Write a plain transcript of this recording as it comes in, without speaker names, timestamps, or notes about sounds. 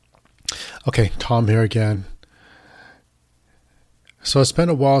Okay, Tom here again. So it's been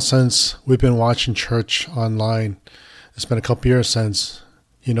a while since we've been watching church online. It's been a couple years since,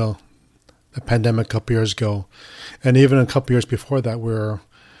 the pandemic a couple years ago. And even a couple years before that, we were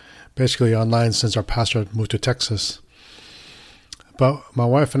basically online since our pastor moved to Texas. But my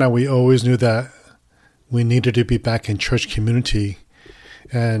wife and I, we always knew that we needed to be back in church community.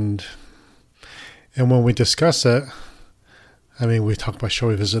 And when we discuss it, we talk about, shall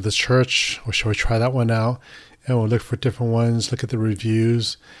we visit the church or shall we try that one out? And we'll look for different ones, look at the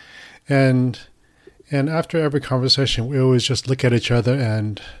reviews. And after every conversation, we always just look at each other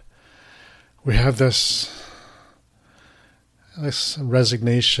and we have this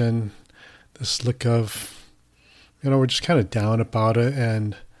resignation, this look of, we're just kind of down about it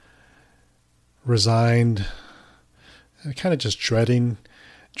and resigned and kind of just dreading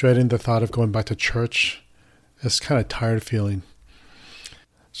the thought of going back to church. It's kind of tired feeling.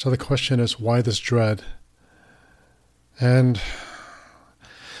 So the question is, why this dread? And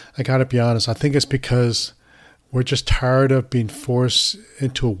I gotta be honest, I think it's because we're just tired of being forced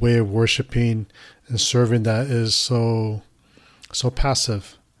into a way of worshiping and serving that is so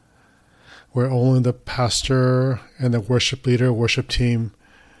passive, where only the pastor and the worship leader, worship team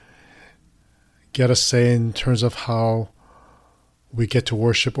get a say in terms of how we get to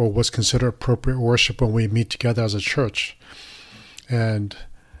worship or what's considered appropriate worship when we meet together as a church. And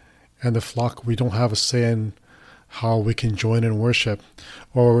the flock, we don't have a say in how we can join in worship,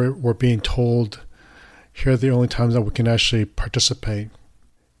 or we're being told here are the only times that we can actually participate.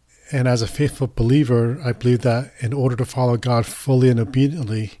 And as a faithful believer, I believe that in order to follow God fully and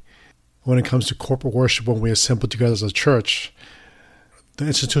obediently, when it comes to corporate worship, when we assemble together as a church, the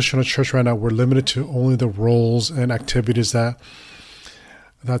institutional church right now, we're limited to only the roles and activities that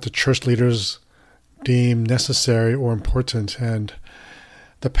the church leaders deem necessary or important. And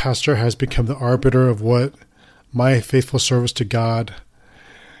the pastor has become the arbiter of what my faithful service to God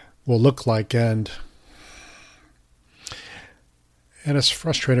will look like. And it's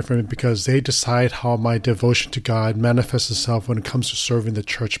frustrating for me because they decide how my devotion to God manifests itself when it comes to serving the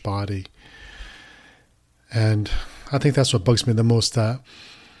church body. And I think that's what bugs me the most, that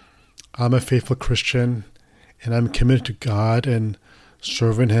I'm a faithful Christian and I'm committed to God and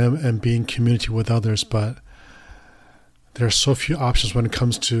serving Him and being in community with others, but there are so few options when it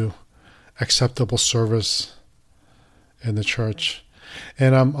comes to acceptable service in the church.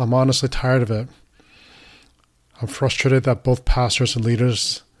 And I'm honestly tired of it. I'm frustrated that both pastors and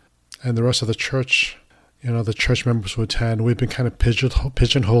leaders and the rest of the church, the church members who attend, we've been kind of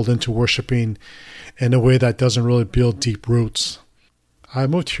pigeonholed into worshiping in a way that doesn't really build deep roots. I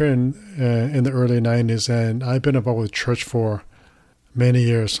moved here in the early 90s, and I've been involved with church for many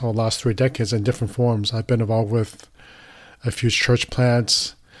years, the last 3 decades in different forms. I've been involved with a few church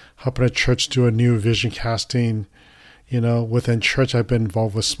plants, helping a church do a new vision casting. Within church, I've been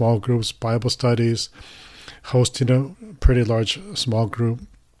involved with small groups, Bible studies, hosting a pretty large small group,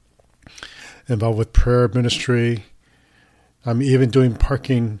 involved with prayer ministry. I'm even doing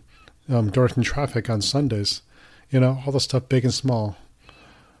parking, directing traffic on Sundays. All the stuff big and small.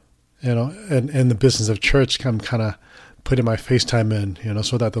 And in the business of church, I'm kind of putting my FaceTime in,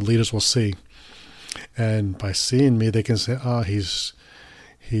 so that the leaders will see. And by seeing me, they can say,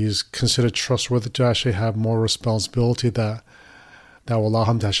 he's considered trustworthy to actually have more responsibility that will allow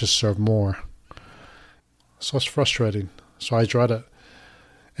him to actually serve more. So it's frustrating. So I dread it.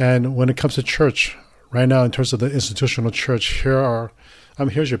 And when it comes to church, right now, in terms of the institutional church,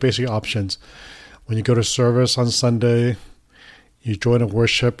 here's your basic options. When you go to service on Sunday, you join a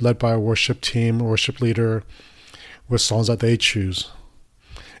worship led by a worship team, worship leader, with songs that they choose.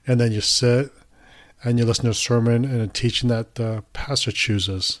 And then you sit and you listen to a sermon and a teaching that the pastor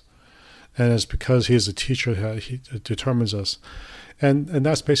chooses. And it's because he is a teacher that he determines us. And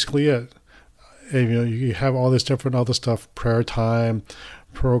that's basically it. And, you have all this different other stuff, prayer time,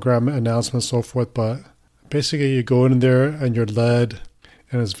 program announcements, so forth. But basically you go in there and you're led,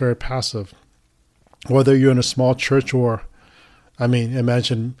 and it's very passive. Whether you're in a small church or,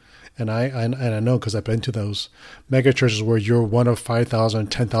 imagine, and I know because I've been to those mega churches where you're one of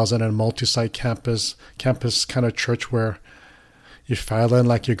 5,000, 10,000 in a multi-site campus kind of church where you file in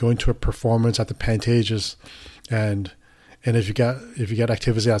like you're going to a performance at the Pantages, and if you got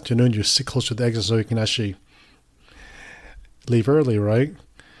activities in the afternoon, you sit close to the exit so you can actually leave early, right?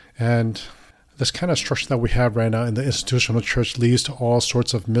 And this kind of structure that we have right now in the institutional church leads to all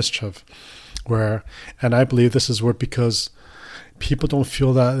sorts of mischief. And I believe this is where, because people don't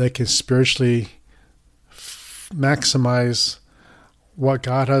feel that they can spiritually maximize what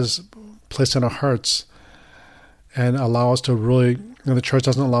God has placed in our hearts and allow us to really and the church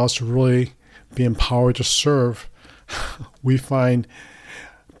doesn't allow us to really be empowered to serve,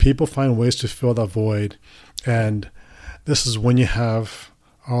 people find ways to fill that void. And this is when you have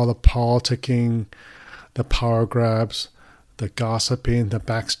all the politicking, the power grabs, the gossiping, the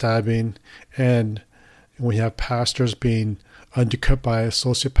backstabbing, and when you have pastors being undercut by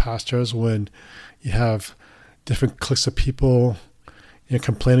associate pastors, when you have different cliques of people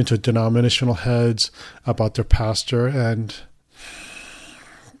complaining to denominational heads about their pastor, and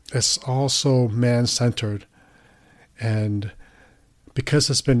it's also man-centered. And because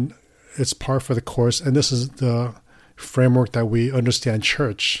it's par for the course, and this is the framework that we understand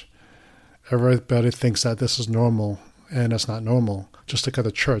church, everybody thinks that this is normal, and it's not normal. Just look at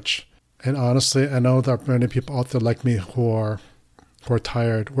the church. And honestly, I know there are many people out there like me who are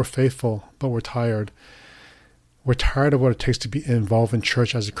tired. We're faithful, but we're tired. We're tired of what it takes to be involved in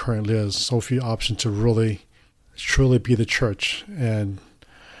church as it currently is. So few options to really, truly be the church. And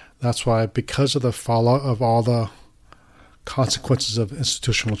that's why, because of the fallout of all the consequences of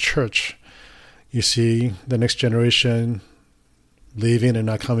institutional church, you see the next generation leaving and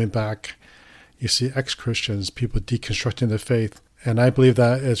not coming back. You see ex-Christians, people deconstructing their faith. And I believe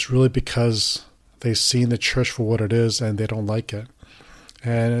that it's really because they've seen the church for what it is and they don't like it.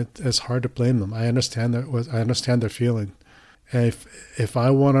 And it's hard to blame them. I understand their feeling. And if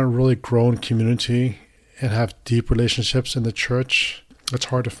I want to really grow in community and have deep relationships in the church, it's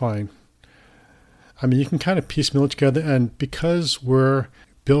hard to find. I mean, you can kind of piecemeal it together, and because we're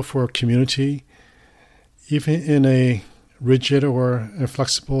built for a community, even in a rigid or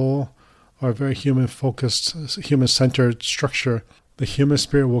inflexible or very human-focused, human-centered structure, the human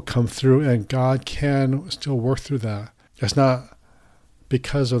spirit will come through, and God can still work through that. It's not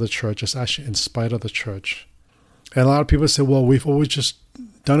because of the church, it's actually in spite of the church. And a lot of people say, well, we've always just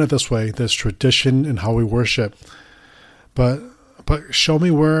done it this way. There's tradition in how we worship. But show me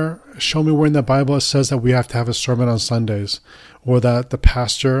where in the Bible it says that we have to have a sermon on Sundays, or that the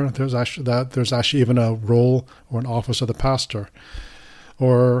pastor, there's actually even a role or an office of the pastor,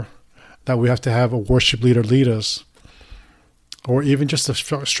 or that we have to have a worship leader lead us, or even just the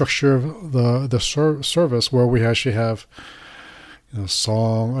structure of the service where we actually have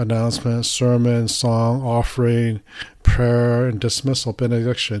song, announcement, sermon, song, offering, prayer, and dismissal,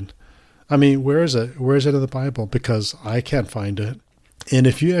 benediction. I mean, where is it? Where is it in the Bible? Because I can't find it. And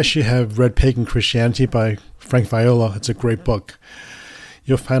if you actually have read Pagan Christianity by Frank Viola, it's a great book.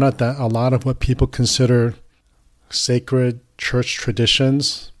 You'll find out that a lot of what people consider sacred church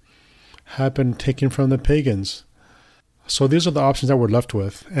traditions have been taken from the pagans. So these are the options that we're left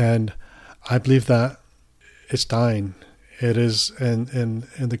with. And I believe that it's dying. It is, and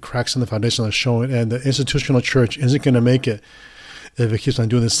the cracks in the foundation are showing, and the institutional church isn't going to make it if it keeps on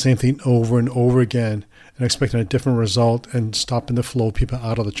doing the same thing over and over again and expecting a different result and stopping the flow of people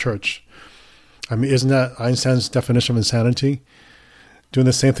out of the church. I mean, isn't that Einstein's definition of insanity? Doing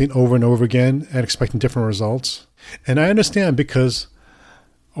the same thing over and over again and expecting different results. And I understand, because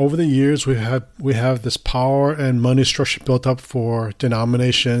over the years we have this power and money structure built up for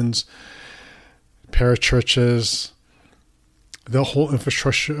denominations, parachurches, the whole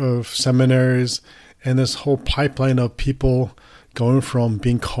infrastructure of seminaries, and this whole pipeline of people going from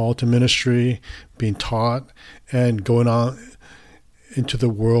being called to ministry, being taught, and going on into the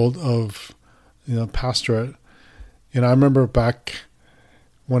world of pastorate. I remember back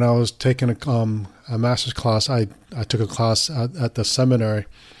when I was taking a master's class, I took a class at the seminary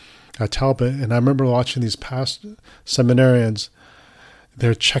at Talbot, and I remember watching these past seminarians.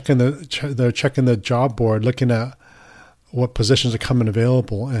 They're checking the job board, looking at what positions are coming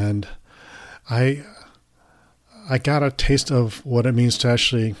available, and I got a taste of what it means to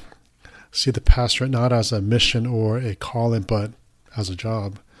actually see the pastorate not as a mission or a calling, but as a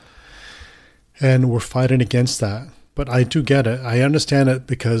job. And we're fighting against that. But I do get it. I understand it,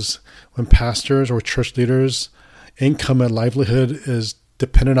 because when pastors or church leaders' income and livelihood is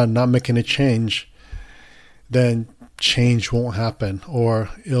dependent on not making a change, then change won't happen, or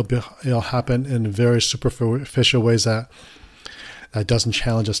it'll happen in very superficial ways that doesn't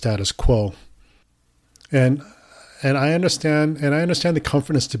challenge the status quo. And I understand the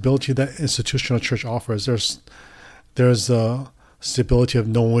comfort and stability that institutional church offers. There's the stability of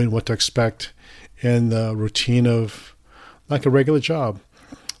knowing what to expect in the routine of like a regular job,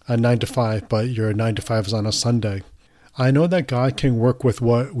 a 9 to 5, but your 9 to 5 is on a Sunday. I know that God can work with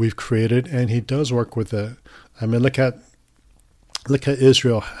what we've created, and He does work with it. I mean, look at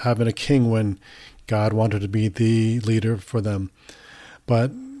Israel having a king when God wanted to be the leader for them.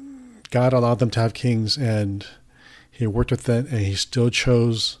 But God allowed them to have kings, and He worked with it, and He still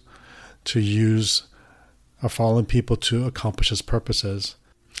chose to use of following people to accomplish his purposes.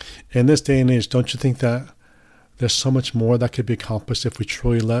 In this day and age, don't you think that there's so much more that could be accomplished if we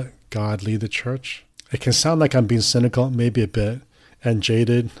truly let God lead the church? It can sound like I'm being cynical, maybe a bit, and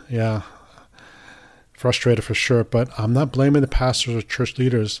jaded, yeah, frustrated for sure, but I'm not blaming the pastors or church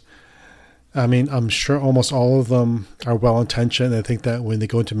leaders. I mean, I'm sure almost all of them are well-intentioned. They think that when they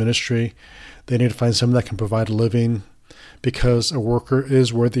go into ministry, they need to find someone that can provide a living because a worker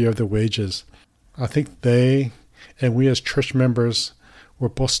is worthy of their wages. I think they and we as church members, we're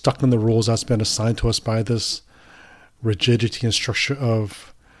both stuck in the rules that's been assigned to us by this rigidity and structure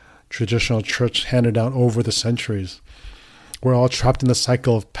of traditional church handed down over the centuries. We're all trapped in the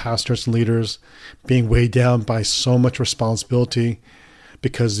cycle of pastors and leaders being weighed down by so much responsibility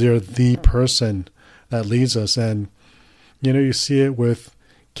because they're the person that leads us. And, you see it with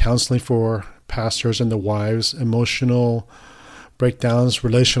counseling for pastors and the wives, emotional breakdowns,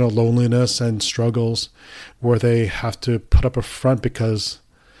 relational loneliness and struggles where they have to put up a front because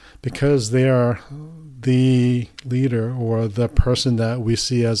they are the leader or the person that we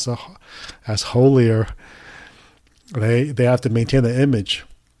see as holier. They have to maintain the image.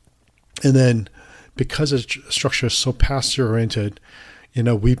 And then because the structure is so pastor-oriented,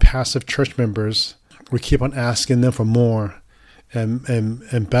 we passive church members, we keep on asking them for more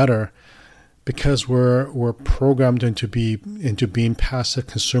and better because we're programmed into being passive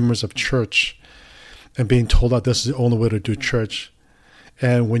consumers of church and being told that this is the only way to do church.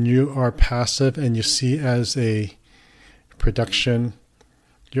 And when you are passive and you see as a production,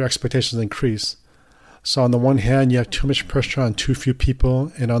 your expectations increase. So on the one hand, you have too much pressure on too few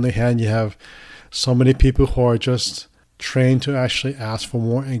people, and on the other hand, you have so many people who are just trained to actually ask for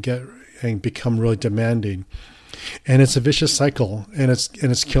more and become really demanding. And it's a vicious cycle, and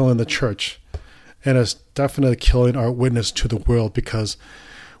it's killing the church. And it's definitely killing our witness to the world because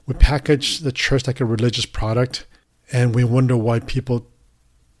we package the church like a religious product, and we wonder why people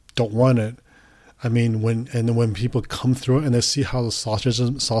don't want it. I mean, when people come through it and they see how the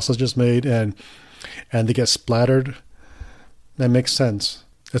sausage is made and they get splattered, that makes sense.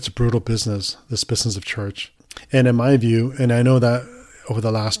 It's a brutal business, this business of church. And in my view, and I know that over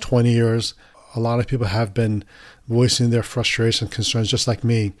the last 20 years, a lot of people have been voicing their frustration and concerns just like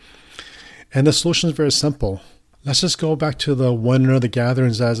me. And the solution is very simple. Let's just go back to the one another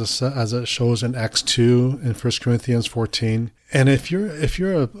gatherings as it shows in Acts 2 and 1 Corinthians 14. And if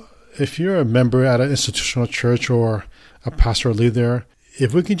you're a member at an institutional church or a pastor or leader,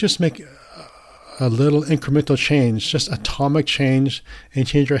 if we can just make a little incremental change, just atomic change, and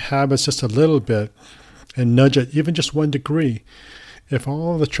change your habits just a little bit and nudge it even just 1 degree, if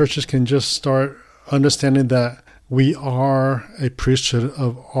all the churches can just start understanding that we are a priesthood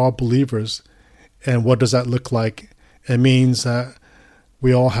of all believers. And what does that look like? It means that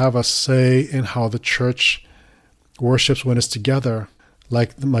we all have a say in how the church worships when it's together.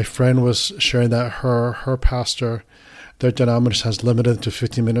 Like my friend was sharing that her pastor, their denomination has limited to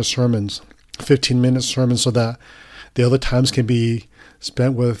 15-minute sermons so that the other times can be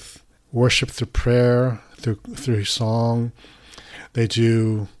spent with worship through prayer, through song. They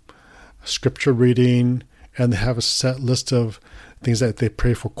do scripture reading, and they have a set list of things that they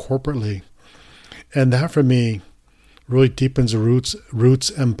pray for corporately. And that, for me, really deepens the roots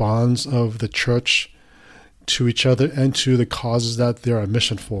and bonds of the church to each other and to the causes that they're a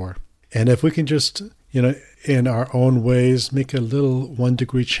mission for. And if we can just, in our own ways, make a little 1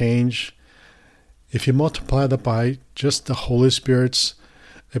 degree change, if you multiply that by just the Holy Spirit's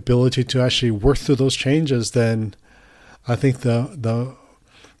ability to actually work through those changes, then I think the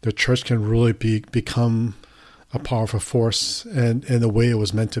church can really become a powerful force and in the way it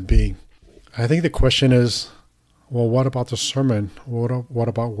was meant to be. I think the question is, well, what about the sermon? What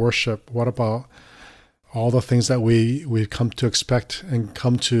about worship? What about all the things that we've come to expect and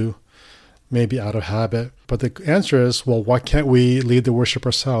come to maybe out of habit? But the answer is, well, why can't we lead the worship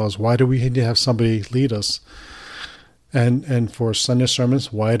ourselves? Why do we need to have somebody lead us? And for Sunday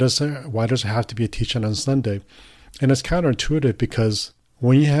sermons, why does it have to be a teaching on Sunday? And it's counterintuitive because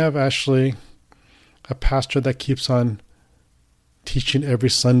when you have actually a pastor that keeps on teaching every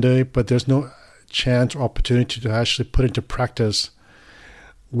Sunday, but there's no chance or opportunity to actually put into practice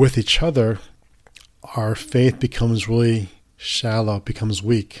with each other, our faith becomes really shallow, becomes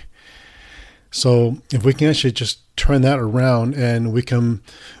weak. So if we can actually just turn that around and we can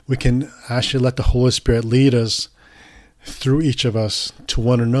actually let the Holy Spirit lead us through each of us to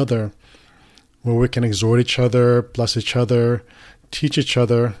one another, where we can exhort each other, bless each other, teach each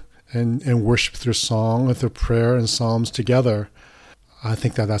other, and worship through song and through prayer and psalms together, I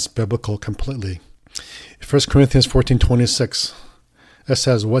think that's biblical completely. 1 Corinthians 14:26, it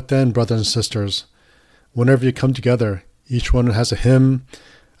says, "What then, brothers and sisters? whenever you come together, each one has a hymn,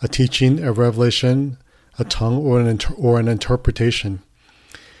 a teaching, a revelation, a tongue, or an interpretation.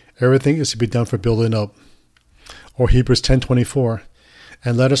 Everything is to be done for building up. Or Hebrews 10:24,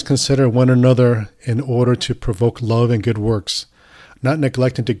 and let us consider one another in order to provoke love and good works, not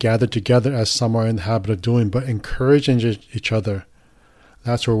neglecting to gather together as some are in the habit of doing, but encouraging each other.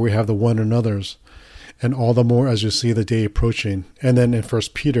 That's where we have the one another's. And all the more as you see the day approaching. And then in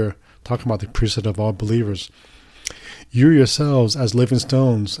 1 Peter, talking about the priesthood of all believers. You yourselves, as living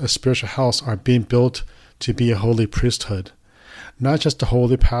stones, a spiritual house, are being built to be a holy priesthood. Not just the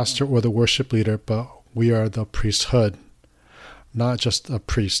holy pastor or the worship leader, but we are the priesthood, not just a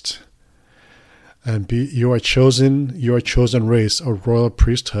priest. And you are chosen race, a royal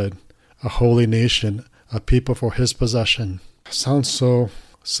priesthood, a holy nation, a people for his possession. Sounds so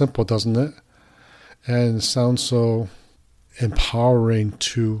simple, doesn't it? And sounds so empowering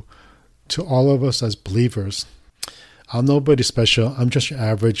to all of us as believers. I'm nobody special. I'm just your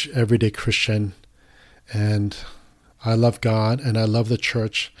average, everyday Christian. And I love God and I love the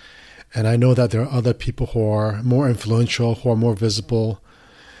church. And I know that there are other people who are more influential, who are more visible,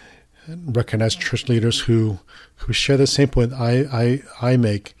 and recognized church leaders who share the same point I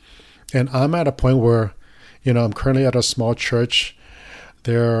make. And I'm at a point where, I'm currently at a small church.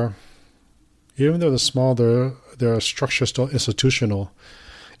 Even though they're small, their structure is still institutional.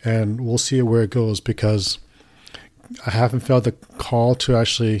 And we'll see where it goes, because I haven't felt the call to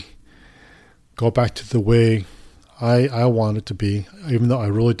actually go back to the way I want it to be, even though I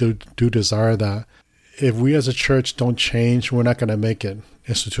really do desire that. If we as a church don't change, we're not going to make it.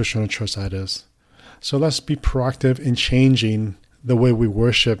 Institutional church, that is. So let's be proactive in changing the way we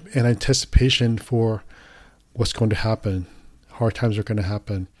worship in anticipation for what's going to happen. Hard times are going to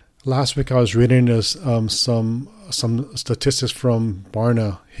happen. Last week I was reading some statistics from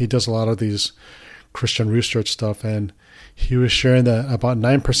Barna. He does a lot of these Christian research stuff, and he was sharing that about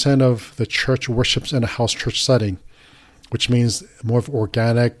 9% of the church worships in a house church setting, which means more of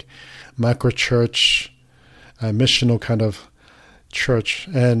organic, micro church, missional kind of church.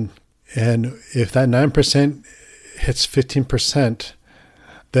 And if that 9% hits 15%,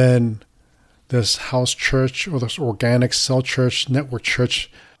 then this house church or this organic cell church, network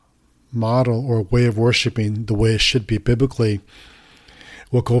church model or way of worshiping the way it should be biblically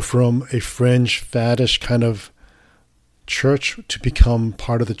will go from a fringe, faddish kind of church to become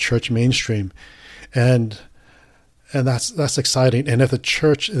part of the church mainstream. And that's exciting. And if the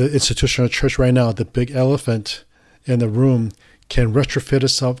church, the institutional church right now, the big elephant in the room, can retrofit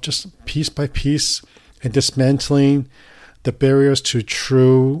itself just piece by piece and dismantling the barriers to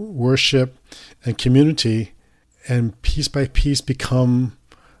true worship and community, and piece by piece become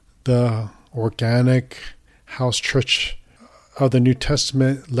the organic house church of the New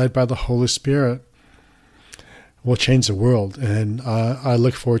Testament led by the Holy Spirit, will change the world. And I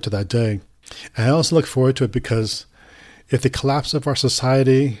look forward to that day. And I also look forward to it because if the collapse of our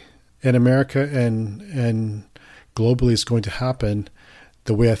society in America and globally is going to happen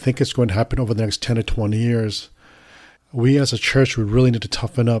the way I think it's going to happen over the next 10 to 20 years, we as a church would really need to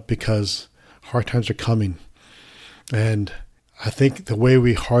toughen up because hard times are coming. And I think the way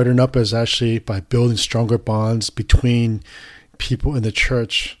we harden up is actually by building stronger bonds between people in the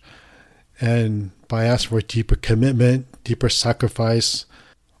church, and by asking for deeper commitment, deeper sacrifice,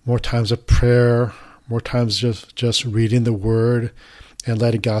 more times of prayer, more times just reading the word and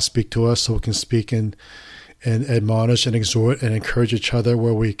letting God speak to us so we can speak and admonish and exhort and encourage each other,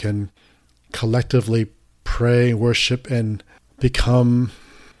 where we can collectively pray, worship, and become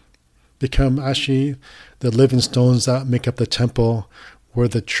actually the living stones that make up the temple, where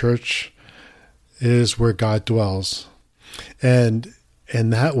the church is where God dwells. And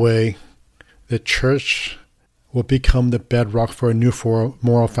in that way, the church will become the bedrock for a new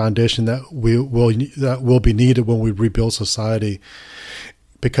moral foundation that will be needed when we rebuild society.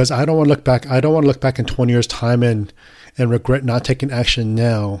 Because I don't want to look back. I don't want to look back in 20 years' time and regret not taking action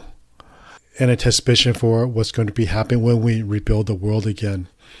now in anticipation for what's going to be happening when we rebuild the world again.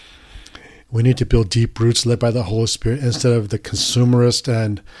 We need to build deep roots led by the Holy Spirit instead of the consumerist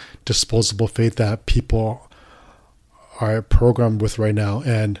and disposable faith that people are programmed with right now.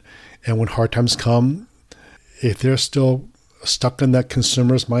 And when hard times come, if they're still stuck in that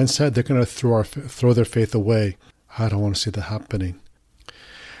consumerist mindset, they're going to throw their faith away. I don't want to see that happening.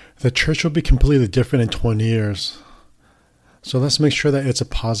 The church will be completely different in 20 years. So let's make sure that it's a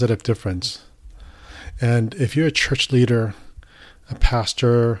positive difference. And if you're a church leader, a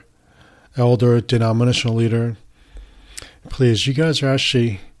pastor, elder, denominational leader, please, you guys are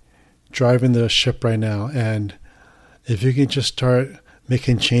actually driving the ship right now. And if you can just start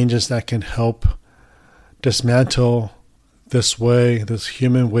making changes that can help dismantle this way, this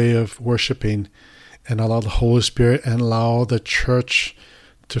human way of worshiping, and allow the Holy Spirit and allow the church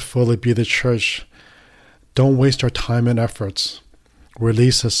to fully be the church. Don't waste our time and efforts.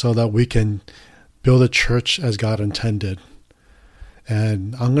 Release us so that we can build a church as God intended.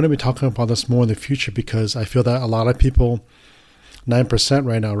 And I'm going to be talking about this more in the future because I feel that a lot of people, 9%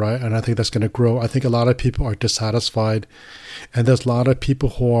 right now, right? And I think that's going to grow. I think a lot of people are dissatisfied. And there's a lot of people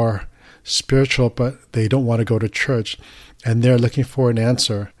who are spiritual, but they don't want to go to church. And they're looking for an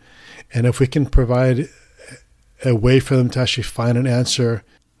answer. And if we can provide a way for them to actually find an answer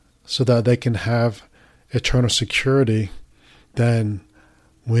so that they can have eternal security, then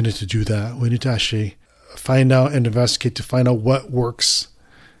we need to do that. We need to actually find out and investigate to find out what works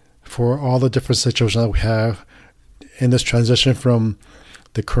for all the different situations that we have in this transition from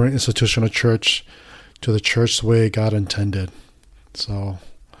the current institutional church to the church the way God intended. So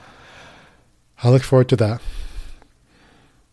I look forward to that.